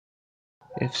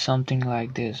If something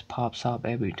like this pops up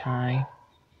every time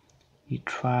you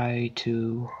try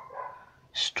to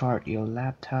start your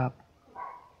laptop,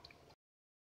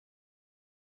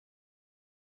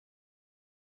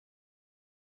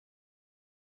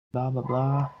 blah blah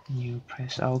blah, you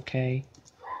press OK,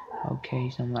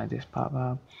 something like this pop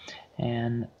up,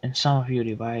 and in some of your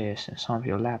devices, in some of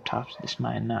your laptops, this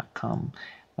might not come,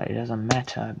 but it doesn't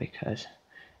matter because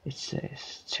it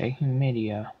says checking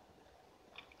media,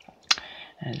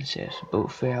 and it says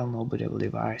boot failed, no bootable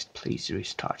device, please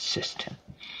restart system.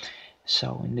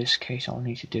 So in this case, all I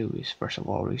need to do is first of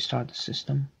all restart the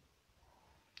system,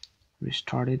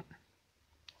 restart it,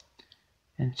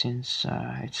 and since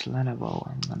it's Lenovo,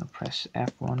 I'm gonna press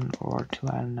F1 or 2,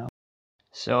 I don't know.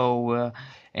 So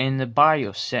in the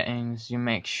BIOS settings, you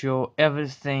make sure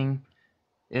everything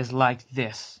is like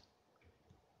this.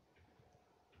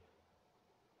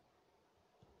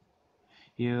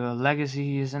 Your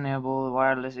legacy is enabled,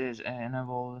 wireless is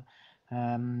enabled.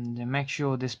 Then make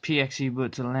sure this PXE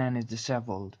boot to LAN is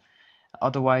disabled.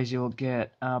 Otherwise, you'll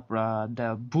get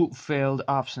the boot failed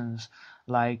options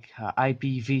like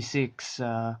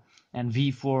IPv6 and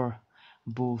V4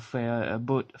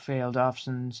 boot failed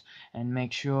options, and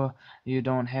make sure you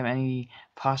don't have any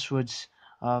passwords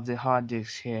of the hard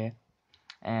disk here,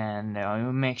 and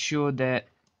you make sure that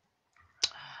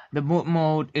the boot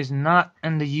mode is not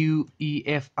in the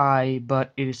UEFI,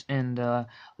 but it is in the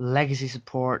legacy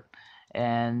support,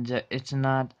 and it's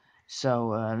not. So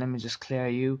let me just clear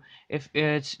you. If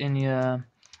it's in your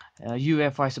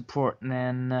UEFI support,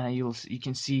 then you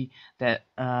can see that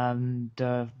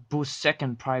the boot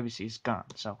second privacy is gone.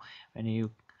 So when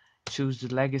you choose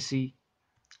the legacy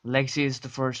is the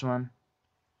first one,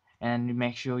 and you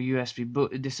make sure USB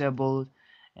boot is disabled,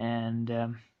 and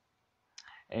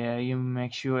you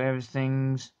make sure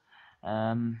everything's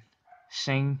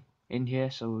synced in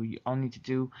here. So you all need to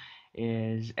do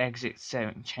is exit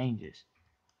 7 changes.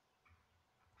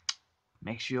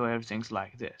 Make sure everything's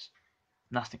like this,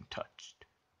 nothing touched.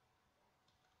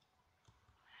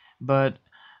 But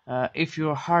if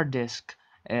your hard disk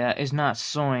is not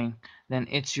showing, then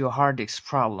it's your hard disk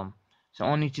problem. So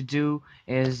all you need to do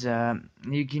is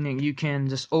you can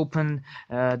just open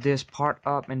this part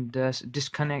up and just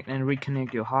disconnect and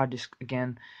reconnect your hard disk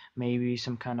again. Maybe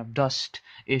some kind of dust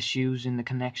issues in the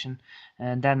connection,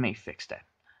 and that may fix that.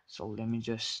 So let me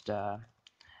just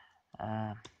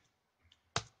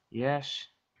yes,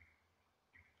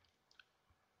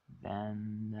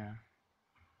 then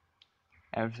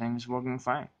everything's working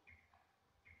fine.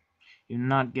 You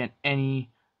not get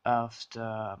any of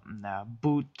the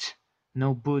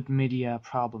no boot media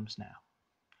problems now.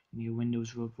 Your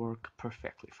Windows will work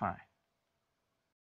perfectly fine.